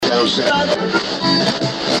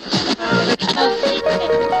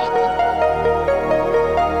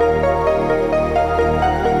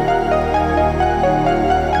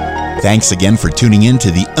Thanks again for tuning in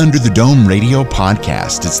to the Under the Dome Radio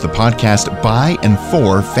Podcast. It's the podcast by and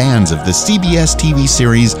for fans of the CBS TV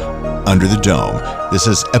series Under the Dome. This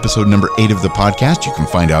is episode number 8 of the podcast. You can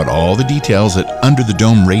find out all the details at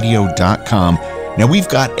underthedomeradio.com. Now, we've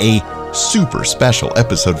got a super special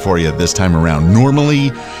episode for you this time around. Normally,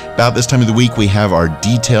 about this time of the week, we have our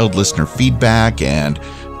detailed listener feedback, and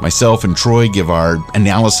myself and Troy give our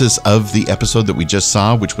analysis of the episode that we just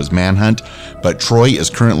saw, which was Manhunt. But Troy is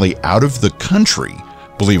currently out of the country,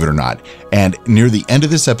 believe it or not. And near the end of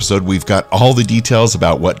this episode, we've got all the details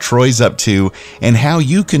about what Troy's up to and how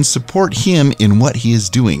you can support him in what he is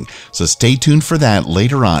doing. So stay tuned for that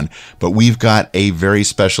later on. But we've got a very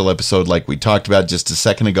special episode like we talked about just a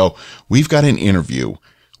second ago. We've got an interview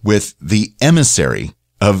with the emissary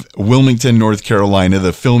of Wilmington, North Carolina,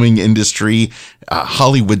 the filming industry,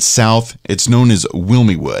 Hollywood South. It's known as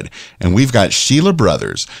Wilmywood. And we've got Sheila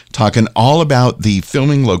Brothers talking all about the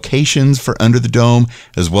filming locations for Under the Dome,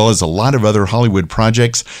 as well as a lot of other Hollywood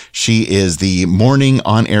projects. She is the morning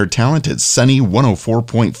on-air talent at Sunny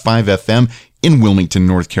 104.5 FM in Wilmington,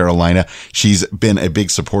 North Carolina. She's been a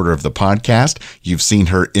big supporter of the podcast. You've seen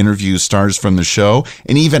her interview stars from the show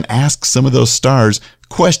and even ask some of those stars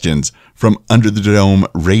questions from Under the Dome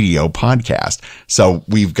Radio Podcast. So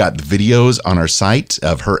we've got the videos on our site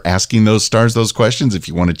of her asking those stars those questions. If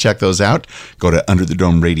you want to check those out, go to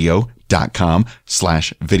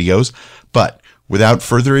underthedomeradio.com/videos. But without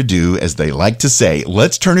further ado, as they like to say,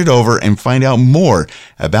 let's turn it over and find out more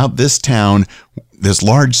about this town, this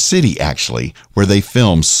large city, actually, where they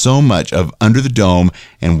film so much of Under the Dome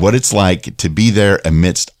and what it's like to be there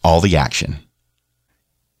amidst all the action.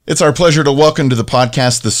 It's our pleasure to welcome to the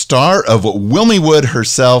podcast the star of Wilmywood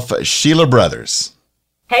herself, Sheila Brothers.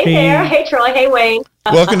 Hey there. Hey, Troy. Hey, Wayne.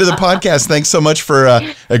 Welcome to the podcast. Thanks so much for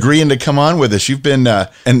agreeing to come on with us. You've been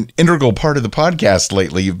an integral part of the podcast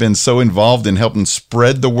lately. You've been so involved in helping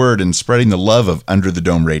spread the word and spreading the love of Under the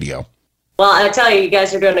Dome Radio. Well, I tell you, you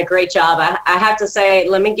guys are doing a great job. I have to say,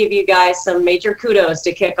 let me give you guys some major kudos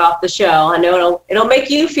to kick off the show. I know it'll make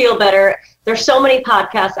you feel better. There's so many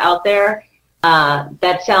podcasts out there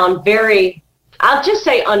that sound very, I'll just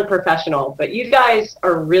say unprofessional, but you guys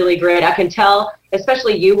are really great. I can tell,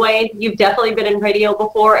 especially you, Wayne, you've definitely been in radio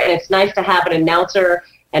before, and it's nice to have an announcer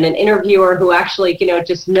and an interviewer who actually,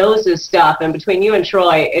 just knows his stuff. And between you and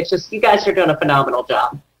Troy, it's just, you guys are doing a phenomenal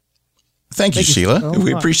job. Thank you, Sheila. So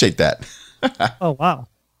we appreciate that. Oh, wow.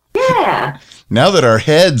 Yeah. Now that our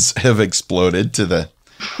heads have exploded to the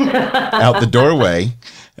out the doorway,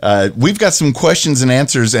 we've got some questions and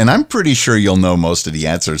answers, and I'm pretty sure you'll know most of the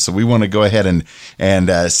answers. So we want to go ahead and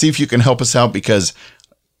see if you can help us out, because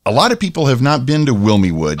a lot of people have not been to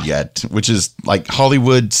Wilmywood yet, which is like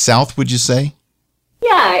Hollywood South, would you say?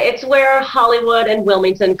 Yeah, it's where Hollywood and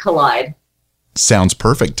Wilmington collide. Sounds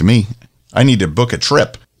perfect to me. I need to book a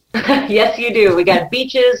trip. Yes, you do. We got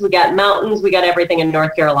beaches, we got mountains, we got everything in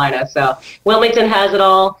North Carolina. So Wilmington has it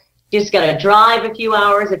all. You just got to drive a few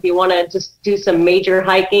hours. If you want to just do some major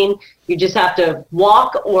hiking, you just have to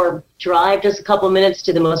walk or drive just a couple minutes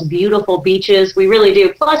to the most beautiful beaches. We really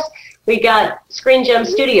do. Plus, we got Screen Gem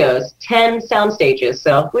Studios, 10 sound stages.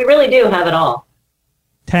 So we really do have it all.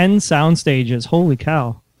 10 sound stages. Holy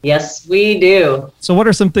cow. Yes, we do. So what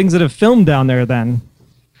are some things that have filmed down there then?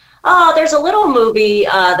 Oh, there's a little movie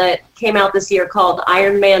that came out this year called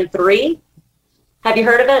Iron Man 3. Have you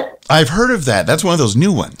heard of it? I've heard of that. That's one of those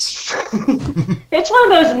new ones. It's one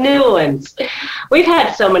of those new ones. We've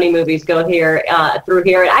had so many movies go through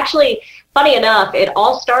here. Actually, funny enough, it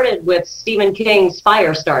all started with Stephen King's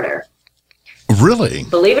Firestarter. Really?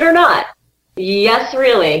 Believe it or not. Yes,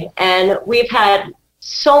 really. And we've had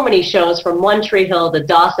so many shows from One Tree Hill to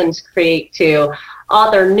Dawson's Creek to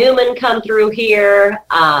Arthur Newman come through here.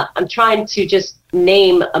 I'm trying to just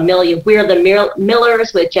name a million. We're the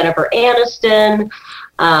Millers with Jennifer Aniston.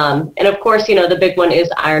 And of course, the big one is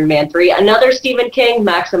Iron Man 3. Another Stephen King,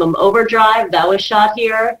 Maximum Overdrive, that was shot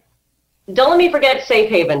here. Don't let me forget Safe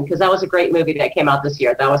Haven, because that was a great movie that came out this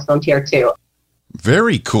year. That was filmed here too.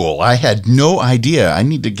 Very cool. I had no idea. I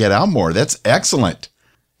need to get out more. That's excellent.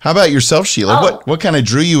 How about yourself, Sheila? What kind of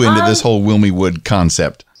drew you into this whole Wilmywood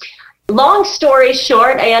concept? Long story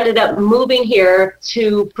short, I ended up moving here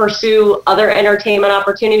to pursue other entertainment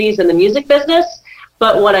opportunities in the music business.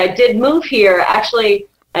 But when I did move here, actually,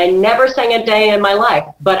 I never sang a day in my life,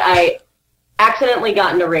 but I accidentally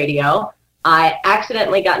got into radio. I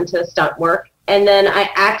accidentally got into stunt work. And then I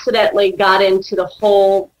accidentally got into the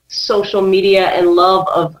whole social media and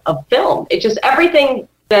love of film. It just, everything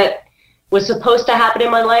that was supposed to happen in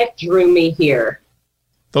my life drew me here.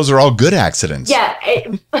 Those are all good accidents. Yeah.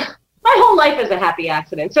 My whole life is a happy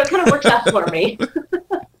accident, so it kind of works out for me.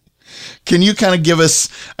 Can you kind of give us,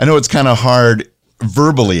 I know it's kind of hard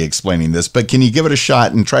verbally explaining this, but can you give it a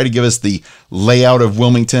shot and try to give us the layout of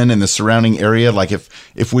Wilmington and the surrounding area? Like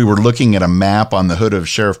if we were looking at a map on the hood of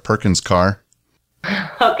Sheriff Perkins' car?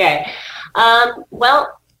 Okay.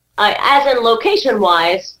 As in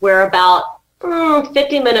location-wise, we're about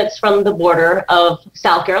 50 minutes from the border of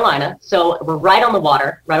South Carolina. So we're right on the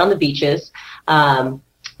water, right on the beaches.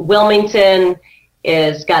 Wilmington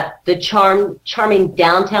is got the charming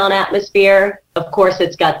downtown atmosphere. Of course,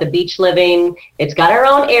 it's got the beach living. It's got our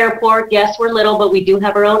own airport. Yes, we're little, but we do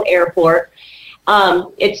have our own airport.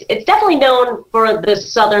 It's definitely known for the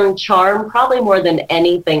Southern charm, probably more than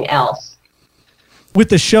anything else. With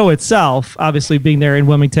the show itself, obviously being there in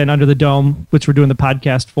Wilmington under the dome, which we're doing the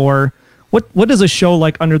podcast for, what does a show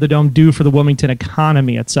like Under the Dome do for the Wilmington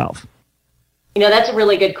economy itself? That's a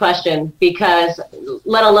really good question, because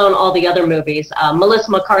let alone all the other movies, Melissa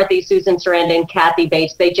McCarthy, Susan Sarandon, Kathy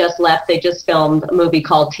Bates, they just left. They just filmed a movie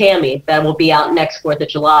called Tammy that will be out next 4th of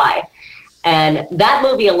July. And that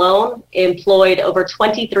movie alone employed over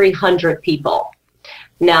 2,300 people.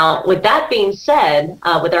 Now, with that being said,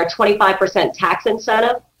 with our 25% tax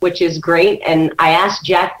incentive, which is great, and I asked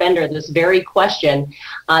Jack Bender this very question,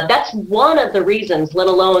 that's one of the reasons, let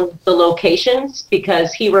alone the locations,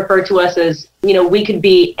 because he referred to us as, we could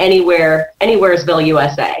be anywheresville,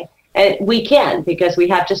 USA. And we can, because we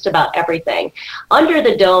have just about everything. Under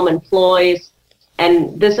the Dome employs,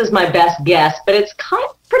 and this is my best guess, but it's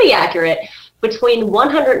pretty accurate, between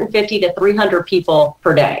 150 to 300 people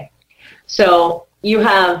per day. So you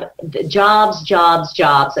have jobs.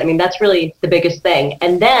 I mean, that's really the biggest thing.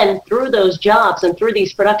 And then through those jobs and through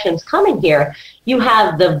these productions coming here, you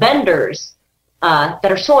have the vendors that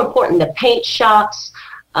are so important, the paint shops,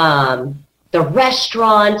 the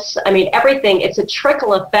restaurants, I mean, everything. It's a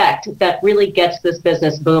trickle effect that really gets this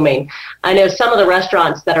business booming. I know some of the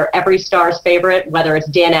restaurants that are every star's favorite, whether it's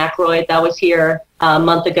Dan Aykroyd that was here a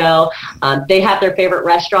month ago, they have their favorite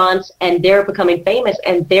restaurants and they're becoming famous,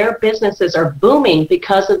 and their businesses are booming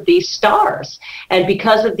because of these stars and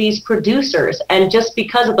because of these producers and just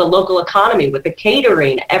because of the local economy with the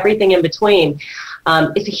catering, everything in between.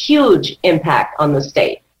 It's a huge impact on the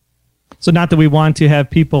state. So not that we want to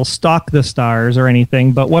have people stalk the stars or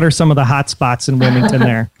anything, but what are some of the hot spots in Wilmington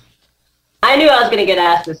there? I knew I was going to get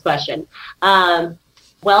asked this question.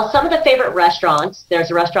 Well, some of the favorite restaurants,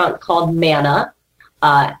 there's a restaurant called Manna.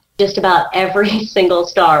 Just about every single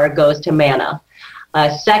star goes to Manna.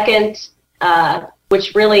 Second,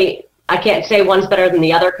 which really, I can't say one's better than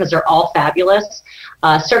the other because they're all fabulous.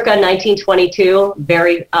 Circa 1922,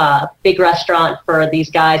 very big restaurant for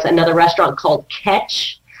these guys. Another restaurant called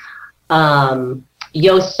Catch.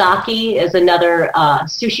 Yosaki is another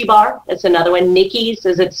sushi bar. It's another one. Nikki's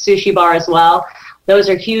is a sushi bar as well. Those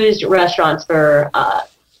are huge restaurants for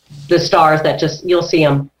the stars that just, you'll see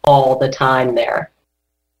them all the time there.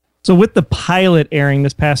 So with the pilot airing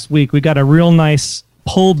this past week, we got a real nice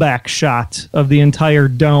pullback shot of the entire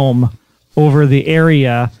dome over the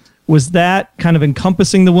area. Was that kind of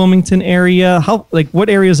encompassing the Wilmington area? What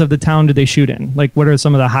areas of the town did they shoot in? Like, what are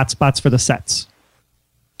some of the hot spots for the sets?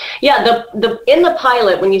 Yeah, in the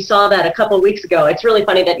pilot, when you saw that a couple of weeks ago, it's really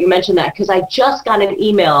funny that you mentioned that, because I just got an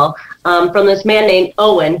email from this man named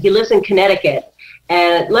Owen. He lives in Connecticut.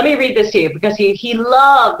 And let me read this to you, because he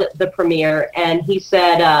loved the premiere. And he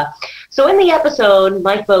said, so in the episode,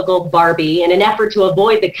 Mike Vogel, Barbie, in an effort to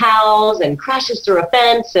avoid the cows and crashes through a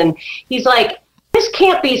fence. And he's like, this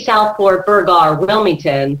can't be Southport, Burgaw, or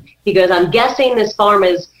Wilmington. He goes, I'm guessing this farm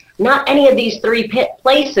is not any of these three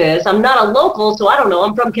places. I'm not a local, so I don't know.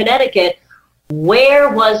 I'm from Connecticut.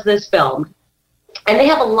 Where was this filmed? And they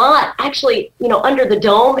have a lot. Actually, Under the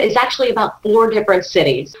Dome is actually about 4 different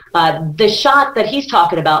cities. The shot that he's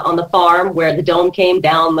talking about on the farm where the dome came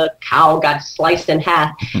down, the cow got sliced in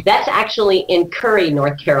half, that's actually in Curry,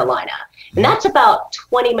 North Carolina. And that's about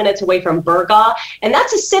 20 minutes away from Burgaw. And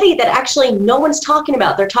that's a city that actually no one's talking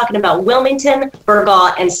about. They're talking about Wilmington,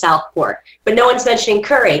 Burgaw, and Southport. But no one's mentioning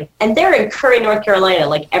Curry. And they're in Curry, North Carolina,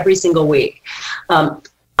 like every single week.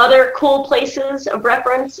 Other cool places of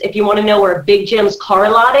reference, if you want to know where Big Jim's car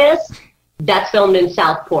lot is, that's filmed in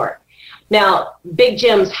Southport. Now, Big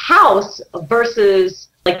Jim's house versus,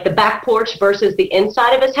 like the back porch versus the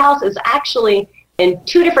inside of his house is actually in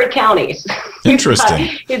 2 different counties.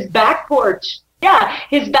 Interesting. His back porch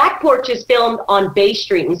is filmed on Bay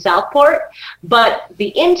Street in Southport, but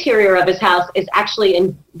the interior of his house is actually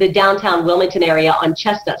in the downtown Wilmington area on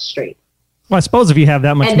Chestnut Street. Well, I suppose if you have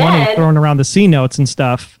that much And money then- thrown around the C notes and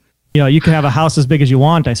stuff, you can have a house as big as you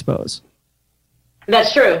want, I suppose.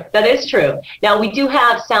 That's true. That is true. Now, we do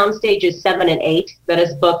have sound stages 7 and 8 that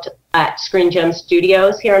is booked at Screen Gems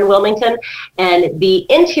Studios here in Wilmington. And the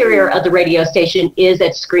interior of the radio station is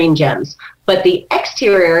at Screen Gems, but the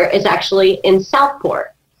exterior is actually in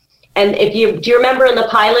Southport. And do you remember in the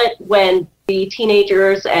pilot when the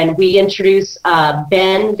teenagers and we introduce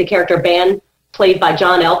Ben, the character Ben, played by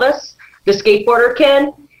John Elvis, the skateboarder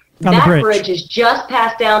kid? That bridge is just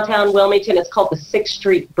past downtown Wilmington. It's called the 6th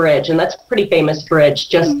Street Bridge, and that's a pretty famous bridge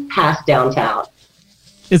just past downtown.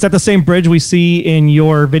 Is that the same bridge we see in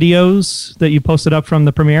your videos that you posted up from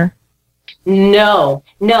the premiere? No,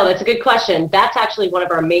 that's a good question. That's actually one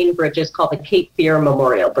of our main bridges called the Cape Fear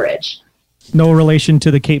Memorial Bridge. No relation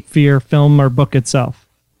to the Cape Fear film or book itself.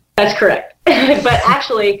 That's correct. But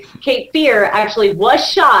actually, Cape Fear actually was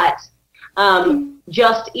shot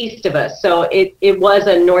just east of us. So it was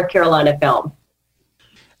a North Carolina film.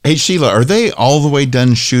 Hey, Sheila, are they all the way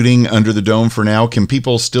done shooting Under the Dome for now? Can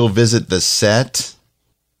people still visit the set?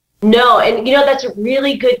 No, and that's a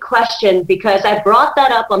really good question because I brought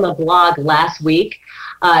that up on the blog last week.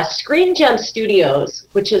 Screen Gem Studios,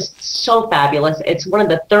 which is so fabulous. It's one of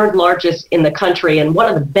the 3rd largest in the country and one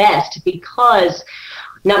of the best because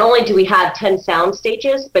not only do we have 10 sound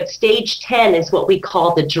stages, but stage 10 is what we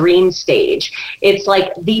call the dream stage. It's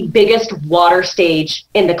like the biggest water stage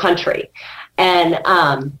in the country. And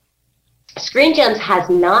Screen Gems has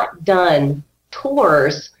not done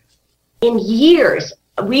tours in years.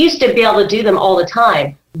 We used to be able to do them all the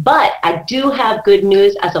time. But I do have good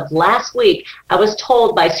news. As of last week, I was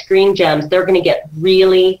told by Screen Gems they're going to get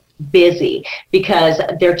really busy because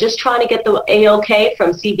they're just trying to get the A-OK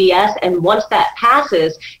from CBS. And once that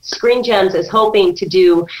passes, Screen Gems is hoping to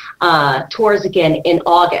do tours again in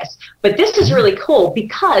August. But this is really cool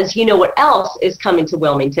because what else is coming to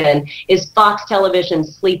Wilmington is Fox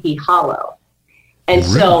Television's Sleepy Hollow. And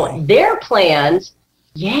so their plans...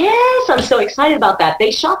 Yes, I'm so excited about that.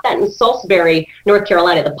 They shot that in Salisbury, North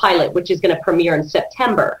Carolina, the pilot, which is going to premiere in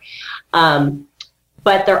September.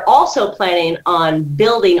 But they're also planning on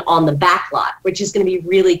building on the back lot, which is going to be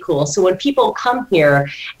really cool. So when people come here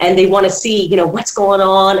and they want to see, what's going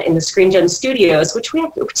on in the Screen Gem Studios, which we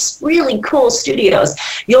have really cool studios,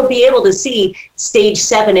 you'll be able to see stage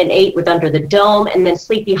 7 and 8 with Under the Dome, and then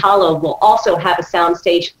Sleepy Hollow will also have a sound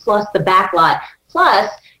stage plus the back lot,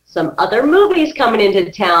 plus some other movies coming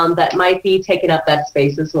into town that might be taking up that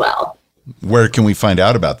space as well. Where can we find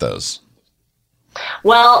out about those?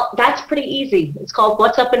 Well, that's pretty easy. It's called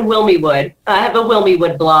What's Up in Wilmywood. I have a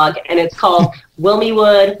Wilmywood blog, and it's called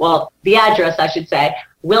Wilmywood, well, the address, I should say,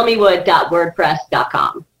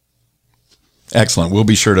 wilmywood.wordpress.com. Excellent. We'll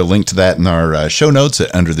be sure to link to that in our show notes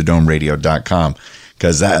at underthedomeradio.com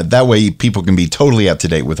because that way people can be totally up to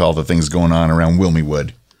date with all the things going on around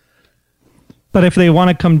Wilmywood. But if they want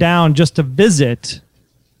to come down just to visit,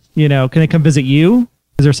 can they come visit you?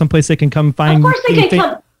 Is there someplace they can come find? Of course they can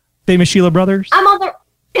come. Famous Sheila Brothers? I'm on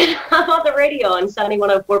the radio on Sunny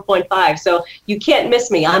 104.5, so you can't miss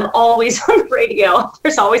me. I'm always on the radio.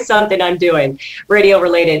 There's always something I'm doing radio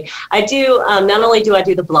related. I do, not only do I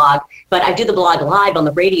do the blog, but I do the blog live on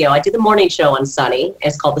the radio. I do the morning show on Sunny.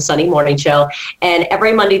 It's called the Sunny Morning Show. And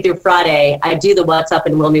every Monday through Friday, I do the What's Up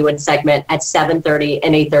in Wilmywood segment at 7:30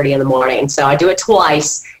 and 8:30 in the morning. So I do it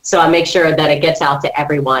twice. So I make sure that it gets out to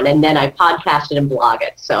everyone. And then I podcast it and blog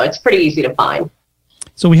it. So it's pretty easy to find.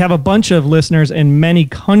 So we have a bunch of listeners in many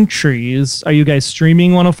countries. Are you guys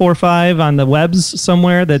streaming 104.5 on the webs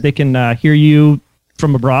somewhere that they can hear you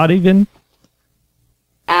from abroad even?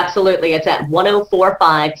 Absolutely. It's at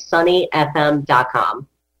 1045sunnyfm.com.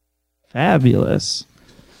 Fabulous.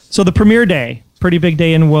 So the premiere day, pretty big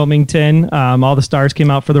day in Wilmington. All the stars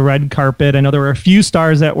came out for the red carpet. I know there were a few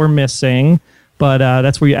stars that were missing, but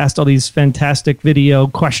that's where you asked all these fantastic video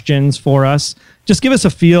questions for us. Just give us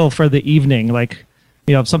a feel for the evening. Like,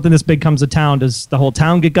 if something this big comes to town, does the whole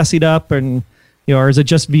town get gussied up, and or is it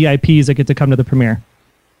just VIPs that get to come to the premiere?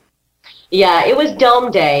 Yeah, it was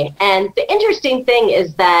Dome Day, and the interesting thing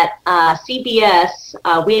is that CBS,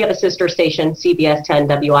 we have a sister station, CBS 10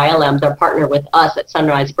 WILM. They're partnered with us at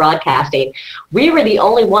Sunrise Broadcasting. We were the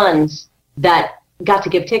only ones that got to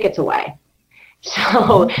give tickets away.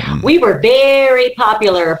 So we were very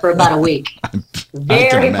popular for about a week.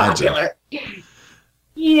 Very popular.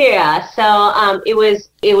 Yeah, so it was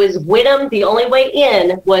win 'em. The only way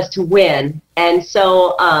in was to win, and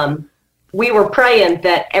so we were praying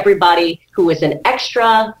that everybody who was an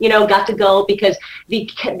extra, got to go, because the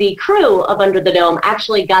crew of Under the Dome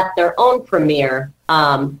actually got their own premiere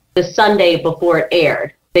the Sunday before it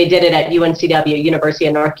aired. They did it at UNCW, University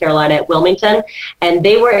of North Carolina at Wilmington, and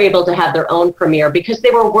they were able to have their own premiere because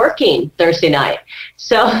they were working Thursday night.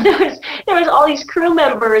 So there was all these crew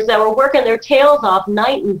members that were working their tails off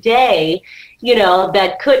night and day,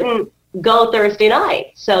 that couldn't go Thursday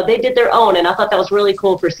night. So they did their own, and I thought that was really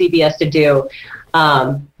cool for CBS to do.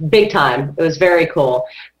 Big time. It was very cool.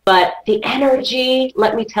 But the energy,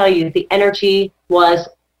 let me tell you, the energy was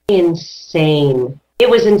insane. It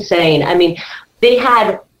was insane. I mean, they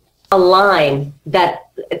had a line that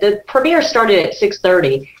the premiere started at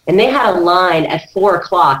 6:30, and they had a line at 4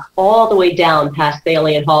 o'clock all the way down past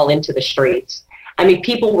Thalian Hall into the streets. I mean,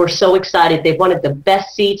 people were so excited. They wanted the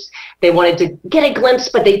best seats. They wanted to get a glimpse,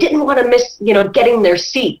 but they didn't want to miss, getting their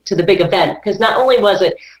seat to the big event, because not only was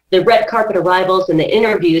it the red carpet arrivals and the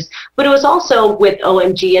interviews, but it was also with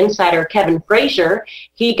OMG insider Kevin Frazier.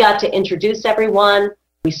 He got to introduce everyone.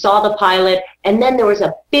 We saw the pilot, and then there was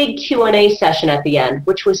a big Q&A session at the end,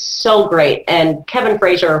 which was so great, and Kevin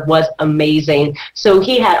Frazier was amazing. So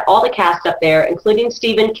he had all the cast up there, including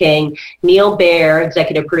Stephen King, Neil Baer,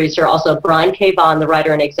 executive producer, also Brian K. Vaughan, the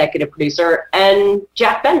writer and executive producer, and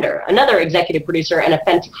Jack Bender, another executive producer and a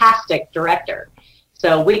fantastic director.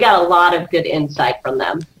 So we got a lot of good insight from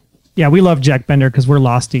them. Yeah, we love Jack Bender because we're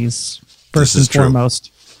Losties, first and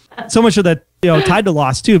foremost. So much of that, tied to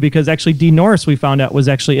Lost too, because actually Dean Norris, we found out, was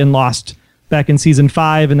actually in Lost back in season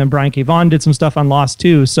 5, and then Brian K. Vaughan did some stuff on Lost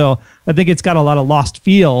too. So I think it's got a lot of Lost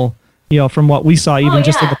feel, from what we saw, even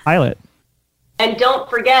just in the pilot. And don't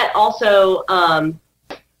forget also,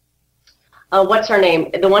 what's her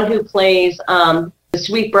name? The one who plays the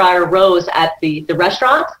Sweetbriar Rose at the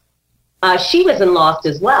restaurant. She was in Lost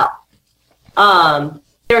as well.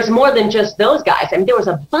 There's more than just those guys. I mean, there was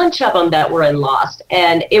a bunch of them that were in Lost,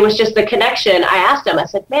 and it was just the connection. I asked him, I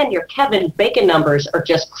said, man, your Kevin Bacon numbers are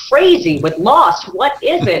just crazy with Lost. What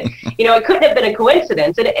is it? It couldn't have been a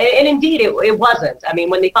coincidence. And indeed, it wasn't. I mean,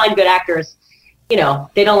 when they find good actors, they don't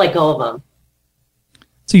let go of them.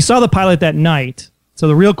 So you saw the pilot that night. So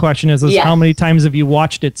the real question is yes. How many times have you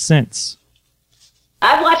watched it since?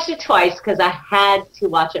 I've watched it twice because I had to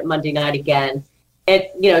watch it Monday night again.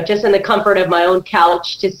 It, just in the comfort of my own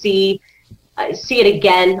couch to see it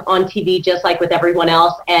again on TV, just like with everyone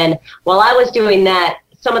else. And while I was doing that,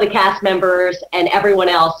 some of the cast members and everyone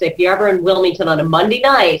else, if you're ever in Wilmington on a Monday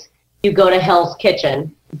night, you go to Hell's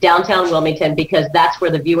Kitchen, downtown Wilmington, because that's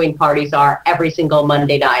where the viewing parties are every single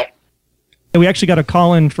Monday night. And we actually got a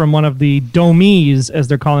call in from one of the Domies, as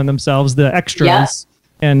they're calling themselves, the extras.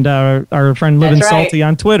 Yep. And our friend Livin' That's right. Salty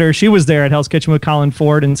on Twitter, she was there at Hell's Kitchen with Colin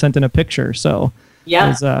Ford and sent in a picture. So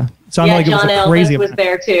yeah, sounded like it was John a crazy Elvis was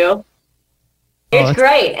there too. It's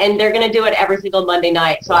great, and they're going to do it every single Monday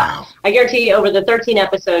night. So wow. I guarantee you, over the 13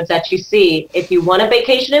 episodes that you see, if you want a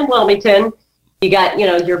vacation in Wilmington, you got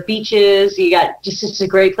your beaches, you got just a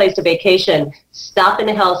great place to vacation. Stop in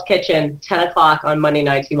the Hell's Kitchen, 10 o'clock on Monday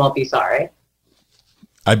nights. You won't be sorry.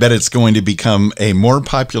 I bet it's going to become a more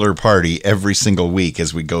popular party every single week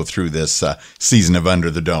as we go through this season of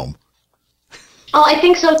Under the Dome. Oh, I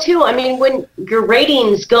think so too. I mean, when your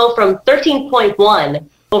ratings go from 13.1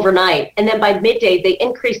 overnight, and then by midday they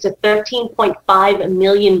increase to 13.5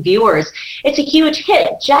 million viewers, it's a huge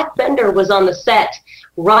hit. Jack Bender was on the set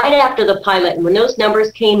right after the pilot, and when those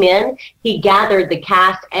numbers came in, he gathered the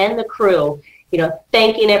cast and the crew,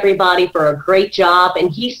 thanking everybody for a great job,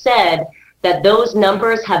 and he said that those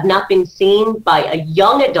numbers have not been seen by a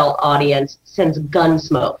young adult audience since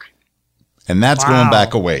Gunsmoke. And that's going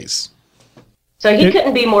back a ways. So he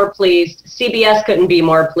couldn't be more pleased. CBS couldn't be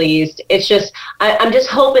more pleased. It's just, I'm just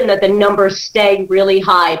hoping that the numbers stay really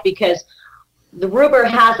high, because the rumor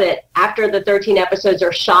has it, after the 13 episodes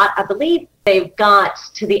are shot, I believe they've got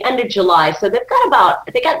to the end of July. So they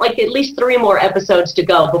got like at least 3 more episodes to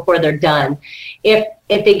go before they're done. If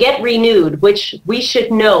they get renewed, which we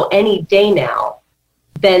should know any day now,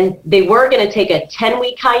 then they were going to take a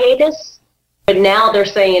 10-week hiatus, but now they're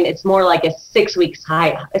saying it's more like a 6-week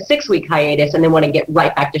hiatus, and they want to get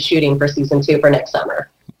right back to shooting for season 2 for next summer.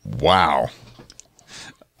 Wow.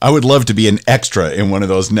 I would love to be an extra in one of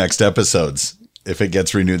those next episodes. If it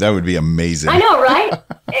gets renewed, that would be amazing. I know, right?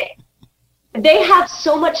 They have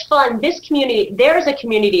so much fun. This community, there's a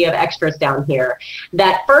community of extras down here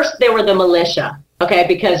that first they were the militia, okay,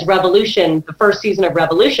 because Revolution, the first season of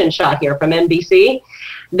Revolution shot here from NBC,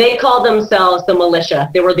 they called themselves the militia.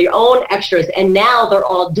 They were their own extras, and now they're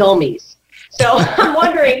all domies. So I'm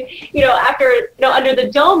wondering, after, Under the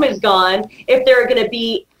Dome is gone, if there are going to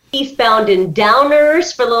be Eastbound and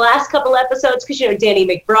Downers for the last couple episodes, because, Danny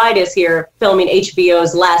McBride is here filming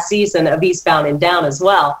HBO's last season of Eastbound and Down as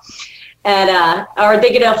well. And are they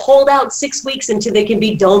going to hold out 6 weeks until they can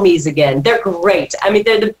be domies again? They're great. I mean,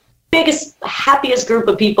 they're the biggest, happiest group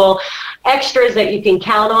of people, extras that you can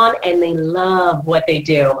count on, and they love what they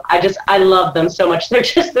do. I love them so much. They're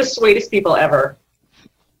just the sweetest people ever.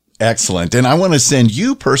 Excellent. And I want to send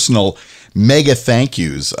you personal mega thank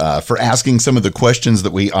yous for asking some of the questions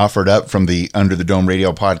that we offered up from the Under the Dome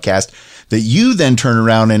radio podcast that you then turned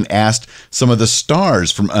around and asked some of the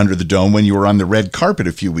stars from Under the Dome when you were on the red carpet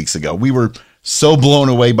a few weeks ago. We were so blown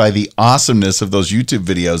away by the awesomeness of those YouTube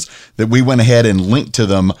videos that we went ahead and linked to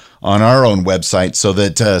them on our own website so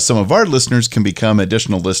that some of our listeners can become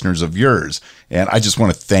additional listeners of yours. And I just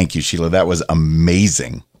want to thank you, Sheila. That was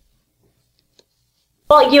amazing.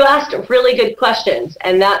 Well, you asked really good questions,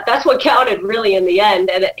 and that's what counted really in the end.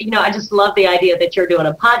 And, I just love the idea that you're doing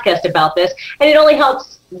a podcast about this, and it only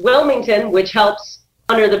helps Wilmington, which helps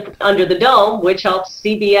Under the Dome, which helps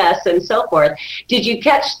CBS and so forth. Did you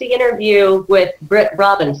catch the interview with Britt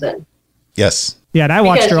Robinson? Yes. Yeah, and I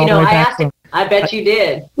watched her all the way back. I bet you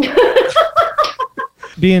did.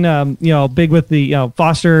 Being, big with the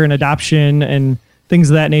foster and adoption and things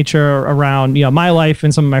of that nature around, my life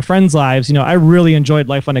and some of my friends' lives. I really enjoyed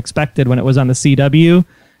Life Unexpected when it was on the CW,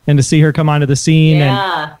 and to see her come onto the scene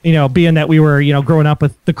and, being that we were, growing up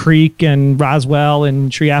with The Creek and Roswell and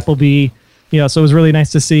Tree Appleby, so it was really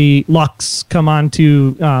nice to see Lux come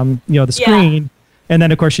onto, the screen. And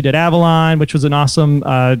then of course she did Avalon, which was an awesome,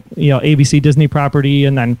 ABC Disney property.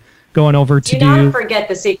 And then going over to do not forget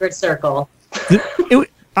The Secret Circle.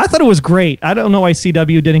 I thought it was great. I don't know why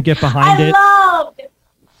CW didn't get behind it.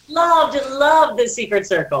 Loved The Secret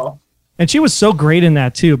Circle. And she was so great in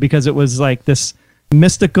that too, because it was like this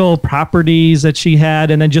mystical properties that she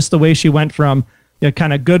had. And then just the way she went from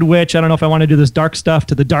kind of good witch, I don't know if I want to do this dark stuff,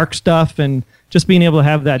 to the dark stuff. And just being able to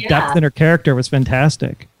have that depth in her character was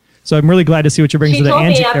fantastic. So I'm really glad to see what you're bringing to the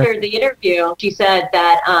Angie character. She told me after the interview, she said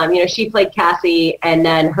that, she played Cassie, and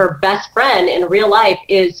then her best friend in real life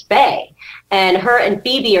is Faye. And her and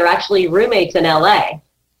Phoebe are actually roommates in LA.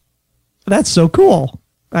 That's so cool.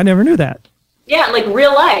 I never knew that. Yeah, like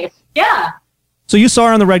real life. Yeah. So you saw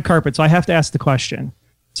her on the red carpet, so I have to ask the question.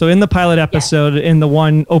 So in the pilot episode, in the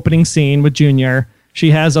one opening scene with Junior,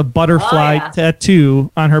 she has a butterfly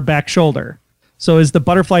tattoo on her back shoulder. So is the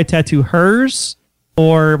butterfly tattoo hers,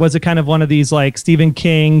 or was it kind of one of these like Stephen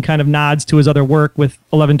King kind of nods to his other work with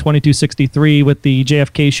 11/22/63 with the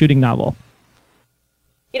JFK shooting novel?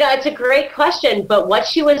 It's a great question, but what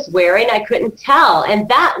she was wearing, I couldn't tell. And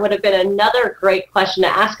that would have been another great question to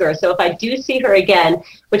ask her. So if I do see her again,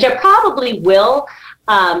 which I probably will,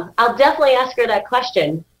 I'll definitely ask her that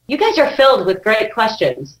question. You guys are filled with great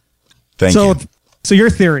questions. Thank you. So your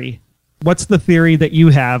theory, what's the theory that you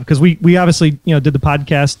have? Because we obviously, did the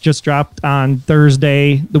podcast, just dropped on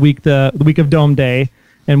Thursday, the week of Dome Day,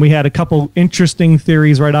 and we had a couple interesting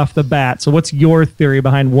theories right off the bat. So what's your theory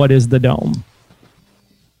behind what is the Dome?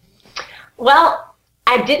 Well,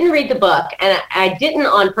 I didn't read the book, and I didn't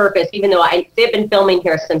on purpose, even though they've been filming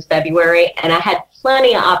here since February, and I had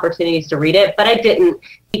plenty of opportunities to read it, but I didn't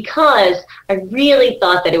because I really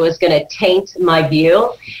thought that it was going to taint my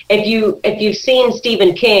view. If you've seen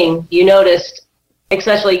Stephen King, you noticed,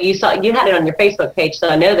 especially you had it on your Facebook page, so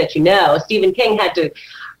I know that Stephen King had to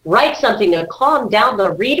write something to calm down the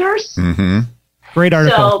readers. Mm-hmm. Great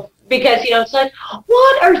article. So, because, it's like,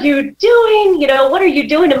 what are you doing? What are you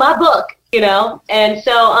doing to my book? And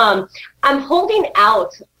so I'm holding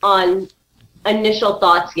out on initial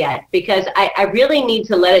thoughts yet because I really need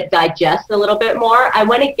to let it digest a little bit more. I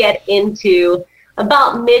want to get into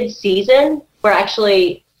about mid-season where I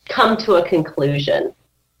actually come to a conclusion.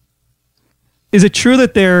 Is it true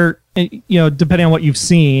that they're, depending on what you've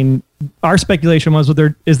seen, our speculation was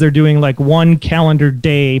they're doing like one calendar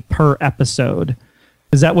day per episode?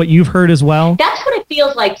 Is that what you've heard as well? That's what it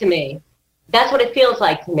feels like to me.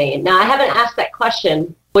 Now, I haven't asked that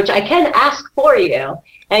question, which I can ask for you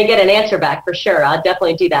and get an answer back for sure. I'll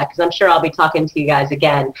definitely do that because I'm sure I'll be talking to you guys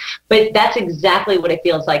again. But that's exactly what it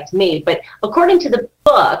feels like to me. But according to the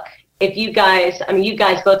book, you guys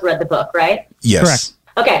both read the book, right? Yes.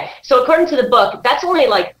 Correct. Okay. So according to the book, that's only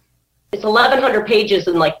it's 1,100 pages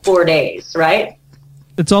in 4 days, right?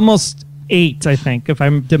 It's almost 8, I think, if I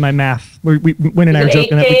did my math. We Wynn and I were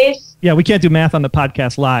joking. 8 days? Yeah, we can't do math on the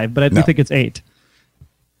podcast live, but I do think it's 8.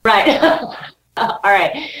 Right. All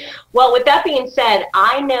right. Well, with that being said,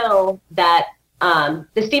 I know that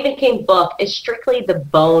the Stephen King book is strictly the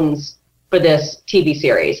bones for this TV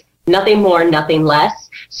series. Nothing more, nothing less.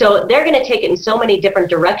 So they're going to take it in so many different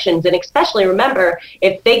directions. And especially remember,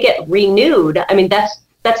 if they get renewed,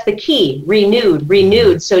 that's the key,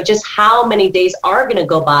 renewed. So just how many days are going to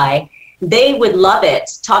go by they would love it.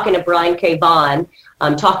 Talking to Brian K. Vaughan,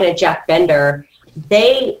 talking to Jack Bender,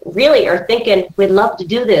 they really are thinking, we'd love to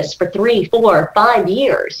do this for 3, 4, 5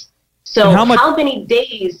 years. So how many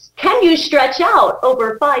days can you stretch out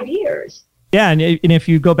over 5 years? Yeah, and if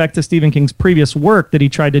you go back to Stephen King's previous work that he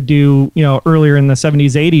tried to do, earlier in the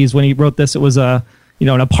 70s, 80s, when he wrote this, it was an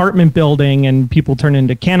apartment building and people turned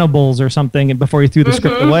into cannibals or something, and before he threw the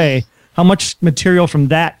script away. How much material from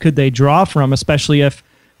that could they draw from, especially if,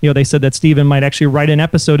 they said that Stephen might actually write an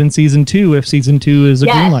episode in season 2 if season 2 is a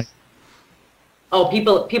green light. Oh,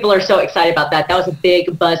 people are so excited about that. That was a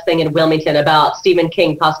big buzz thing in Wilmington about Stephen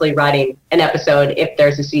King possibly writing an episode if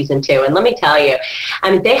there's a season 2. And let me tell you,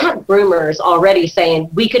 they had rumors already saying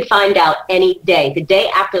we could find out any day. The day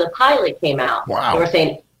after the pilot came out, They were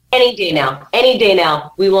saying any day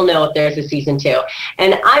now, we will know if there's a season 2.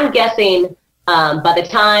 And I'm guessing by the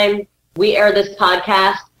time we air this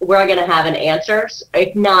podcast, we're going to have an answer,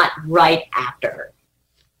 if not right after.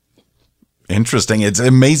 Interesting. It's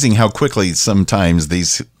amazing how quickly sometimes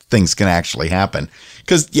these things can actually happen.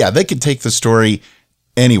 Because, they could take the story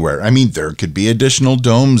anywhere. There could be additional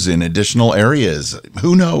domes in additional areas.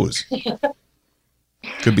 Who knows?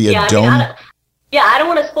 Could be a dome. I don't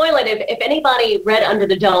want to spoil it. If anybody read Under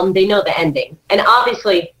the Dome, they know the ending. And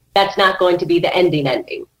obviously, that's not going to be the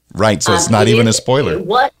ending. Right. So it's not even a spoiler.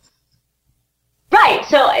 What? Right.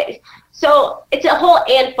 So it's a whole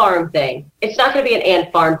ant farm thing. It's not going to be an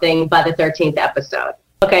ant farm thing by the 13th episode.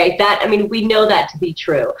 Okay, we know that to be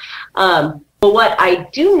true. But what I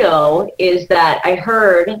do know is that I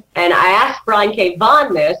heard, and I asked Brian K.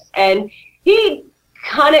 Vaughan this, and he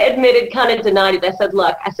kind of admitted, kind of denied it.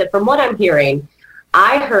 I said, from what I'm hearing,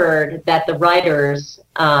 I heard that the writers,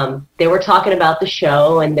 they were talking about the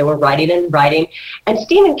show and they were writing, and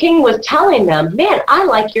Stephen King was telling them, man, I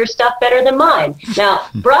like your stuff better than mine. Now,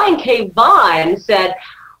 Brian K. Vaughan said,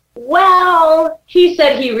 he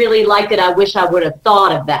said he really liked it. I wish I would have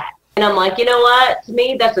thought of that. And I'm like, you know what? To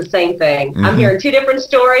me, that's the same thing. I'm hearing two different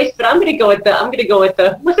stories, but I'm going to go with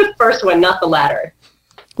the first one, not the latter.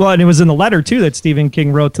 Well, and it was in the letter too that Stephen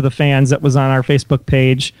King wrote to the fans that was on our Facebook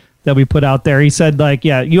page that we put out there. He said,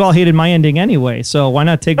 you all hated my ending anyway, so why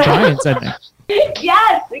not take Brian's ending?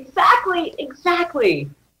 Yes, exactly.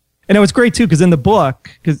 And it was great too, because in the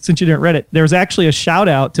book, since you didn't read it, there was actually a shout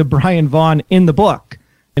out to Brian Vaughan in the book,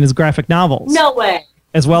 in his graphic novels. No way.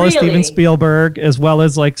 As well as Steven Spielberg, as well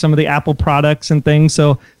as some of the Apple products and things.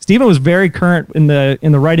 So Steven was very current in the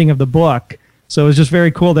writing of the book. So it was just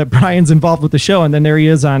very cool that Brian's involved with the show. And then there he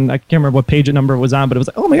is on, I can't remember what page and number it was on, but it was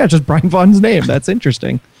like, oh my gosh, just Brian Vaughan's name. That's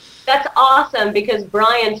interesting. That's awesome, because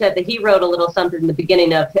Brian said that he wrote a little something in the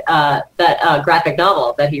beginning of that graphic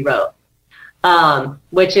novel that he wrote,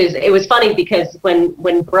 it was funny because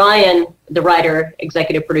when Brian, the writer,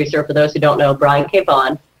 executive producer, for those who don't know, Brian K.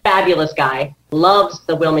 Vaughan, fabulous guy, loves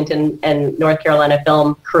the Wilmington and North Carolina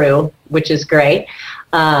film crew, which is great.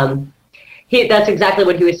 That's exactly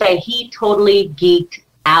what he was saying. He totally geeked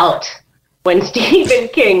out when Stephen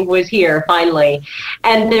King was here finally,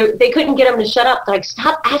 and they couldn't get him to shut up. Like,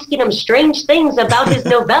 stop asking him strange things about his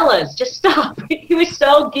novellas. Just stop. He was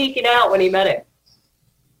so geeking out when he met it.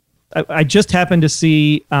 I just happened to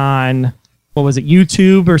see on,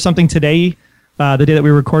 YouTube or something today, the day that we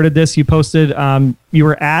recorded this, you posted, you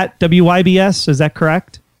were at WYBS, is that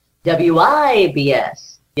correct?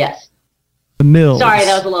 WYBS, yes. The Mills. Sorry,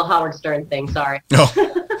 that was a little Howard Stern thing, sorry. Oh,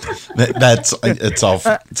 it's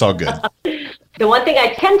all good. The one thing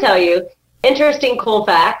I can tell you, interesting, cool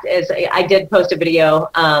fact, is I did post a video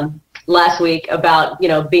last week about,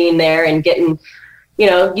 being there and getting,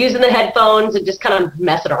 using the headphones and just kind of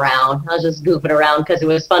messing around. I was just goofing around because it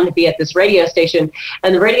was fun to be at this radio station.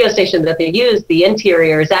 And the radio station that they used, the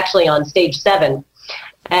interior is actually on stage 7.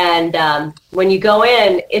 And when you go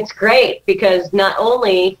in, it's great because not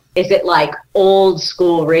only is it like old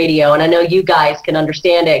school radio, and I know you guys can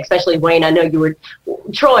understand it, especially Wayne. I know you were,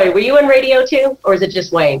 Troy, were you in radio too? Or is it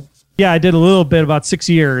just Wayne? Yeah, I did a little bit, about 6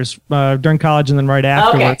 years during college and then right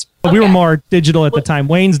afterwards. Okay. We were more digital at the time.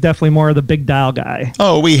 Wayne's definitely more of the big dial guy.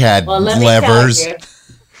 Oh, we had levers.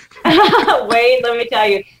 Wayne, let me tell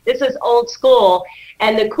you, this is old school.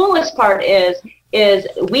 And the coolest part is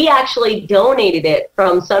we actually donated it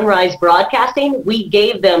from Sunrise Broadcasting. We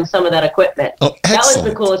gave them some of that equipment. Oh, excellent. That was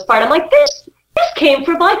the coolest part. I'm like, this came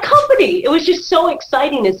from my company. It was just so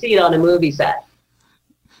exciting to see it on a movie set.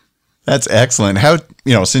 That's excellent. How,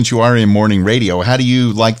 since you are in morning radio, how do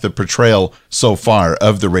you like the portrayal so far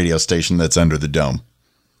of the radio station that's under the dome?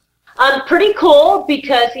 Pretty cool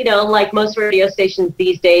because, like most radio stations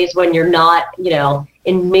these days, when you're not,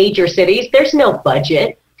 in major cities, there's no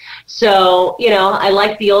budget. So, I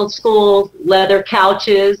like the old school leather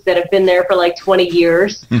couches that have been there for like 20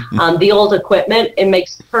 years. The old equipment, it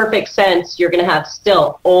makes perfect sense. You're going to have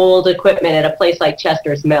still old equipment at a place like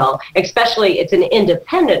Chester's Mill, especially it's an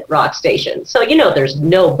independent rock station. So, there's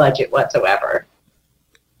no budget whatsoever.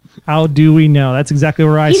 How do we know? That's exactly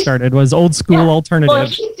where I started, was old school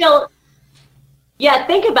alternative. Well,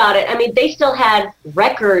 think about it. I mean, they still had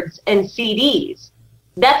records and CDs.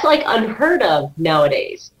 That's like unheard of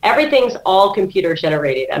nowadays. Everything's all computer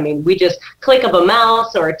generated. I mean, we just click of a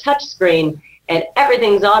mouse or a touch screen and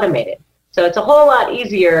everything's automated. So it's a whole lot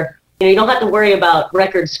easier. You don't have to worry about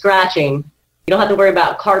record scratching. You don't have to worry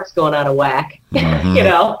about carts going out of whack,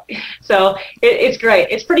 So it's great.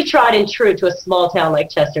 It's pretty tried and true to a small town like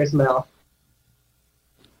Chester's Mill.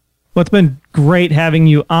 Well, it's been great having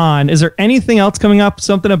you on. Is there anything else coming up?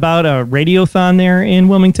 Something about a radiothon there in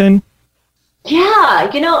Wilmington? Yeah,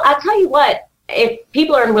 I'll tell you what, if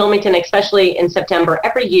people are in Wilmington, especially in September,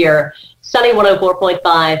 every year, Sunny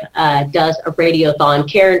 104.5 does a radiothon,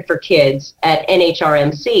 Caring for Kids, at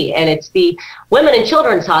NHRMC. And it's the Women and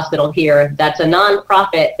Children's Hospital here. That's a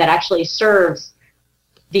nonprofit that actually serves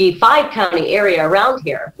the 5-county area around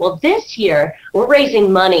here. Well, this year, we're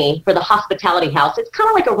raising money for the Hospitality House. It's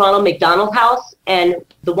kind of like a Ronald McDonald House. And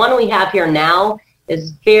the one we have here now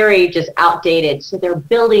is very just outdated. So they're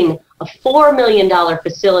building a $4 million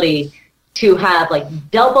facility to have like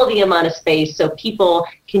double the amount of space so people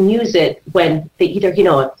can use it when they either,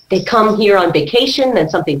 they come here on vacation and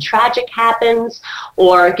something tragic happens,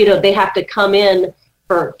 or, they have to come in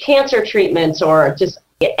for cancer treatments or just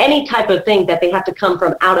any type of thing that they have to come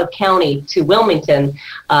from out of county to Wilmington.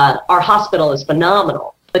 Our hospital is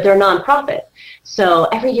phenomenal, but they're nonprofit. So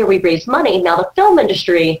every year we raise money. Now the film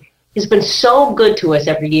industry has been so good to us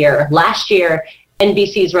every year. Last year,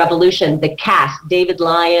 NBC's Revolution, the cast, David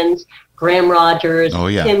Lyons, Graham Rogers,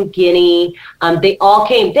 Tim Guinea, they all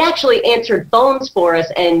came. They actually answered phones for us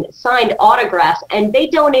and signed autographs, and they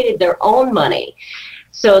donated their own money.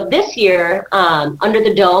 So this year, Under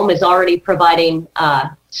the Dome is already providing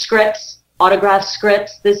scripts, autographed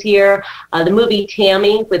scripts this year. The movie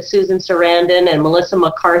Tammy with Susan Sarandon and Melissa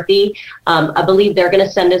McCarthy, I believe they're going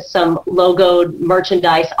to send us some logoed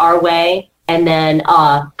merchandise our way. And then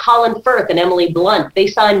Colin Firth and Emily Blunt, they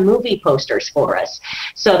signed movie posters for us.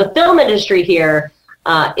 So the film industry here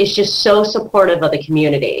is just so supportive of the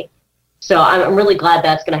community. So I'm really glad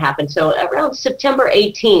that's going to happen. So around September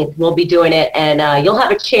 18th, we'll be doing it, and you'll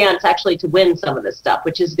have a chance actually to win some of this stuff,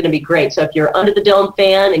 which is going to be great. So if you're Under the Dome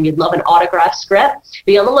fan and you'd love an autographed script,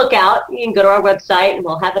 be on the lookout. You can go to our website, and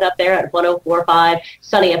we'll have it up there at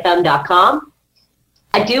 1045sunnyfm.com.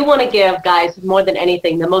 I do want to give, guys, more than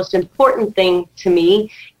anything, the most important thing to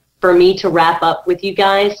me, for me to wrap up with you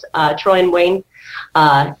guys, Troy and Wayne,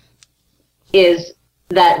 is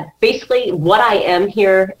that basically what I am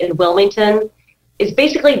here in Wilmington is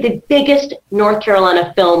basically the biggest North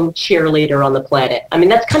Carolina film cheerleader on the planet. I mean,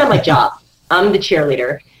 that's kind of my job. I'm the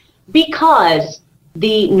cheerleader. Because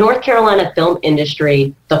the North Carolina film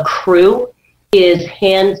industry, the crew, is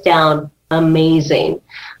hands down amazing.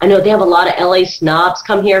 I know they have a lot of LA snobs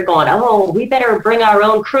come here going, oh, we better bring our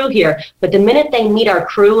own crew here. But the minute they meet our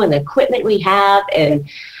crew and the equipment we have and,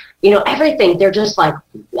 everything, they're just like,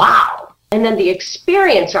 wow. And then the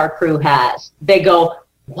experience our crew has, they go,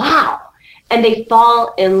 wow. And they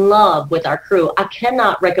fall in love with our crew. I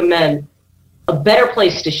cannot recommend a better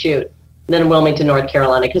place to shoot than Wilmington, North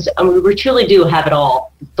Carolina, because we truly do have it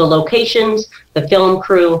all. The locations, the film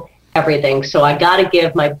crew, everything. So I got to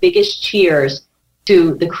give my biggest cheers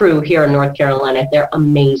to the crew here in North Carolina. They're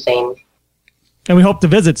amazing. And we hope to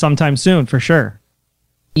visit sometime soon, for sure.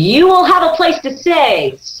 You will have a place to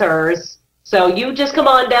stay, sirs. So you just come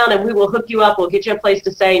on down and we will hook you up. We'll get you a place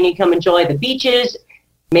to stay and you come enjoy the beaches,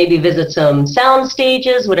 maybe visit some sound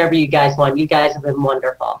stages, whatever you guys want. You guys have been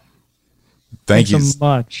wonderful. Thank you so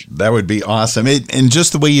much. That would be awesome. And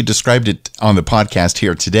just the way you described it on the podcast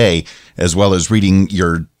here today, as well as reading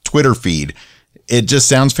your Twitter feed, it just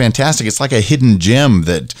sounds fantastic. It's like a hidden gem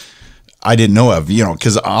that I didn't know of,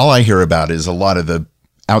 because all I hear about is a lot of the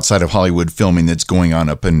outside of Hollywood filming that's going on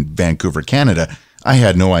up in Vancouver, Canada. I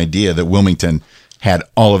had no idea that Wilmington had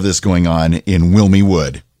all of this going on in Wilmy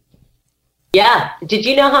Wood. Yeah. Did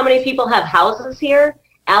you know how many people have houses here?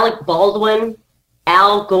 Alec Baldwin,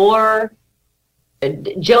 Al Gore,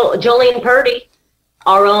 Jolene Purdy,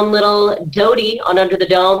 our own little Dodie on Under the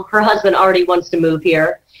Dome. Her husband already wants to move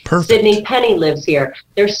here. Perfect. Sydney Penny lives here.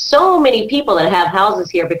 There's so many people that have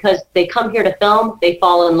houses here because they come here to film, they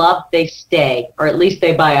fall in love, they stay, or at least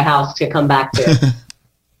they buy a house to come back to.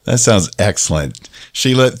 That sounds excellent.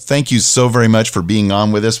 Sheila, thank you so very much for being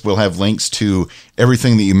on with us. We'll have links to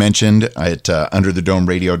everything that you mentioned at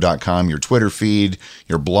underthedomeradio.com, your Twitter feed,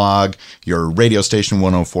 your blog, your radio station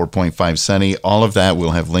 104.5 Sunny. All of that we'll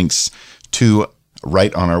have links to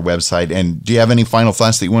right on our website. And do you have any final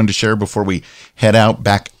thoughts that you wanted to share before we head out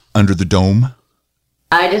back under the dome?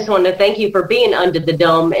 I just want to thank you for being under the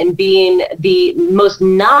dome and being the most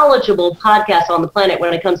knowledgeable podcast on the planet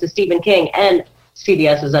when it comes to Stephen King and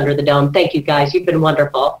CBS is Under the Dome. Thank you, guys. You've been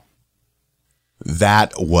wonderful.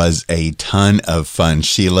 That was a ton of fun.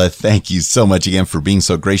 Sheila, thank you so much again for being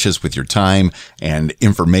so gracious with your time and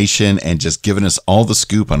information and just giving us all the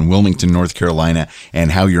scoop on Wilmington, North Carolina,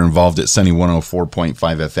 and how you're involved at Sunny 104.5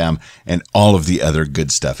 FM and all of the other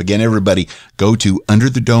good stuff. Again, everybody, go to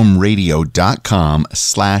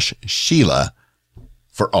underthedomeradio.com/Sheila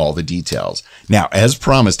for all the details. Now, as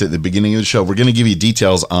promised at the beginning of the show, we're going to give you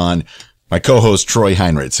details on my co-host, Troy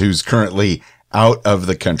Heinrichs, who's currently out of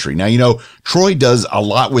the country. Now, you know, Troy does a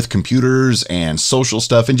lot with computers and social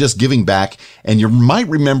stuff and just giving back. And you might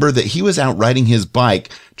remember that he was out riding his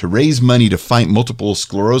bike to raise money to fight multiple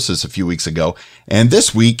sclerosis a few weeks ago. And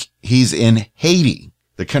this week, he's in Haiti,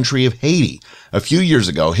 the country of Haiti. A few years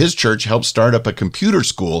ago, his church helped start up a computer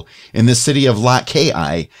school in the city of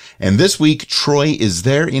Lac-Qui. And this week, Troy is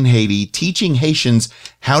there in Haiti teaching Haitians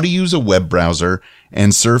how to use a web browser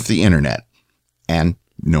and surf the internet. And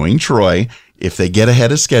knowing Troy, if they get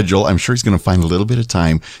ahead of schedule, I'm sure he's going to find a little bit of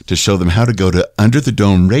time to show them how to go to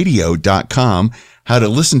underthedomeradio.com, how to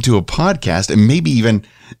listen to a podcast, and maybe even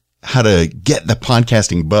how to get the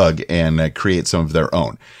podcasting bug and create some of their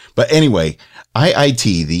own. But anyway,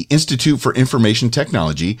 IIT, the Institute for Information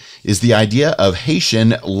Technology, is the idea of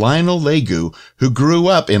Haitian Lionel Legu, who grew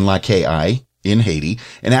up in Lac-Qui in Haiti,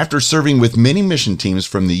 and after serving with many mission teams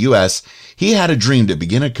from the U.S., he had a dream to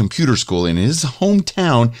begin a computer school in his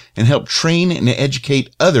hometown and help train and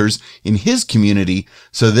educate others in his community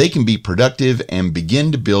so they can be productive and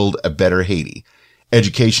begin to build a better Haiti.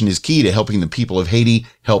 Education is key to helping the people of Haiti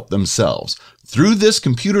help themselves. Through this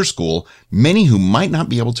computer school, many who might not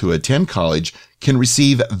be able to attend college can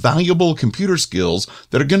receive valuable computer skills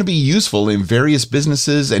that are going to be useful in various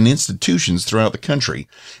businesses and institutions throughout the country.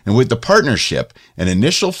 And with the partnership and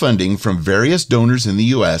initial funding from various donors in the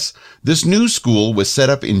U.S., this new school was set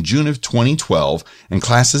up in June of 2012, and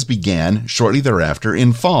classes began shortly thereafter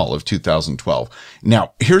in fall of 2012.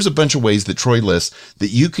 Now, here's a bunch of ways that Troy lists that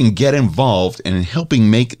you can get involved in helping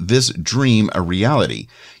make this dream a reality.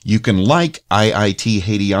 You can like IIT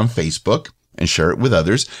Haiti on Facebook and share it with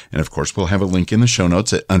others. And of course, we'll have a link in the show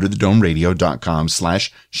notes at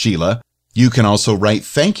underthedomeradio.com/Sheila. You can also write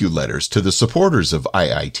thank you letters to the supporters of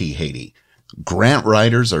IIT Haiti. Grant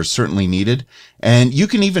writers are certainly needed, and you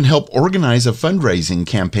can even help organize a fundraising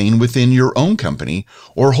campaign within your own company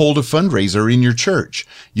or hold a fundraiser in your church.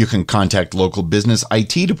 You can contact local business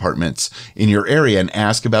IT departments in your area and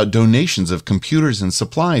ask about donations of computers and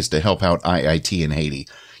supplies to help out IIT in Haiti.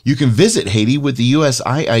 You can visit Haiti with the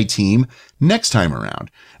USII team next time around,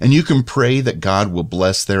 and you can pray that God will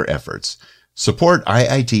bless their efforts. Support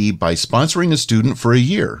IIT by sponsoring a student for a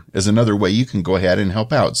year is another way you can go ahead and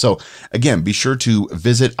help out. So again, be sure to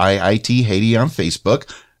visit IIT Haiti on Facebook.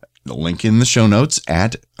 The link in the show notes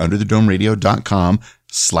at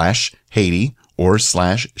underthedomeradio.com/Haiti or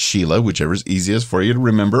 /Sheila, whichever is easiest for you to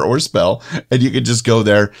remember or spell. And you can just go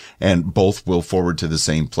there and both will forward to the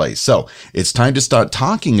same place. So it's time to start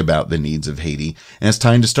talking about the needs of Haiti, and it's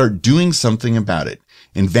time to start doing something about it.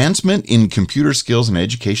 Advancement in computer skills and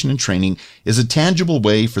education and training is a tangible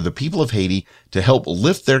way for the people of Haiti to help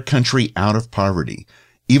lift their country out of poverty.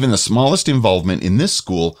 Even the smallest involvement in this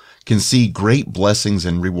school can see great blessings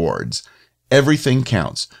and rewards. Everything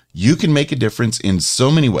counts. You can make a difference in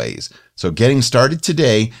so many ways. So getting started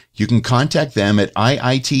today, you can contact them at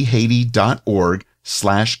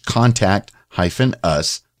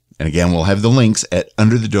iithaiti.org/contact-us. And again, we'll have the links at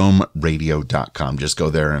underthedomeradio.com. Just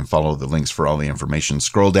go there and follow the links for all the information.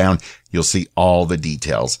 Scroll down, you'll see all the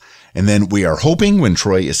details. And then we are hoping when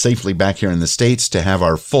Troy is safely back here in the States to have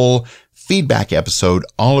our full feedback episode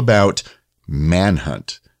all about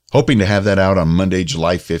Manhunt. Hoping to have that out on Monday,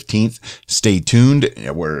 July 15th. Stay tuned.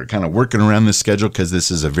 We're kind of working around this schedule because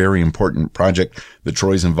this is a very important project that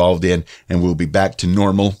Troy's involved in, and we'll be back to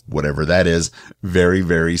normal, whatever that is, very,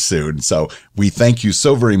 very soon. So we thank you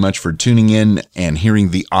so very much for tuning in and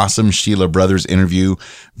hearing the awesome Sheila Brothers interview.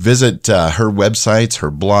 Visit her websites,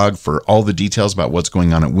 her blog for all the details about what's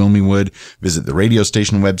going on at Wilmingwood. Visit the radio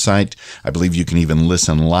station website. I believe you can even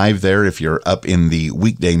listen live there if you're up in the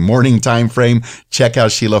weekday morning time frame. Check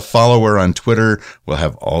out Sheila. Follow her on Twitter. We'll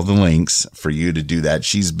have all the links for you to do that.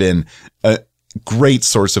 She's been great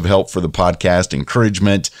source of help for the podcast,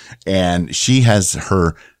 encouragement, and she has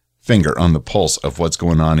her finger on the pulse of what's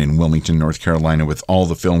going on in Wilmington, North Carolina with all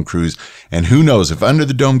the film crews. And who knows, if Under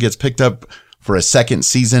the Dome gets picked up for a second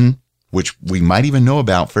season, which we might even know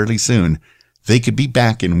about fairly soon, they could be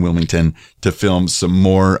back in Wilmington to film some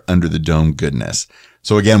more Under the Dome goodness.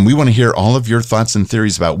 So again, we want to hear all of your thoughts and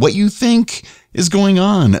theories about what you think is going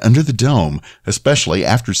on under the dome, especially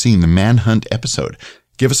after seeing the Manhunt episode.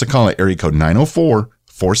 Give us a call at area code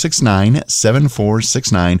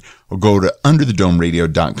 904-469-7469 or go to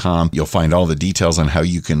underthedomeradio.com. You'll find all the details on how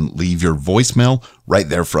you can leave your voicemail right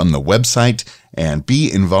there from the website and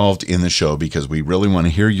be involved in the show, because we really want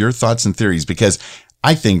to hear your thoughts and theories, because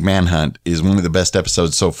I think Manhunt is one of the best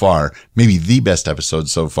episodes so far, maybe the best episode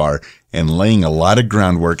so far, and laying a lot of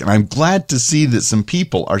groundwork. And I'm glad to see that some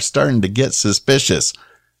people are starting to get suspicious,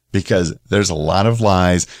 because there's a lot of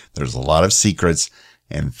lies, there's a lot of secrets,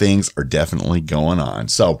 and things are definitely going on.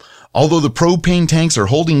 So although the propane tanks are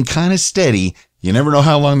holding kind of steady, you never know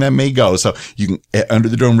how long that may go. So you can at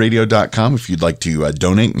underthedomeradio.com if you'd like to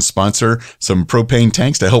donate and sponsor some propane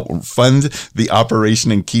tanks to help fund the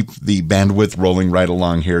operation and keep the bandwidth rolling right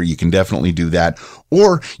along here. You can definitely do that.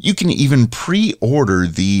 Or you can even pre-order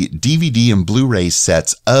the DVD and Blu-ray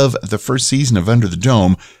sets of the first season of Under the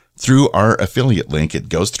Dome through our affiliate link. It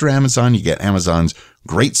goes through Amazon. You get Amazon's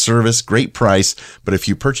great service, great price. But if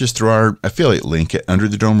you purchase through our affiliate link at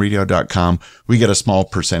underthedomeradio.com, we get a small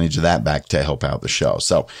percentage of that back to help out the show.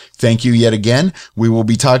 So thank you yet again. We will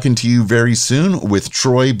be talking to you very soon, with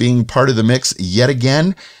Troy being part of the mix yet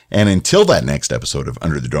again. And until that next episode of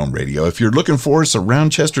Under the Dome Radio, if you're looking for us around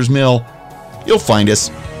Chester's Mill, you'll find us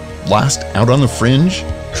lost out on the fringe,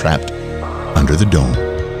 trapped under the dome.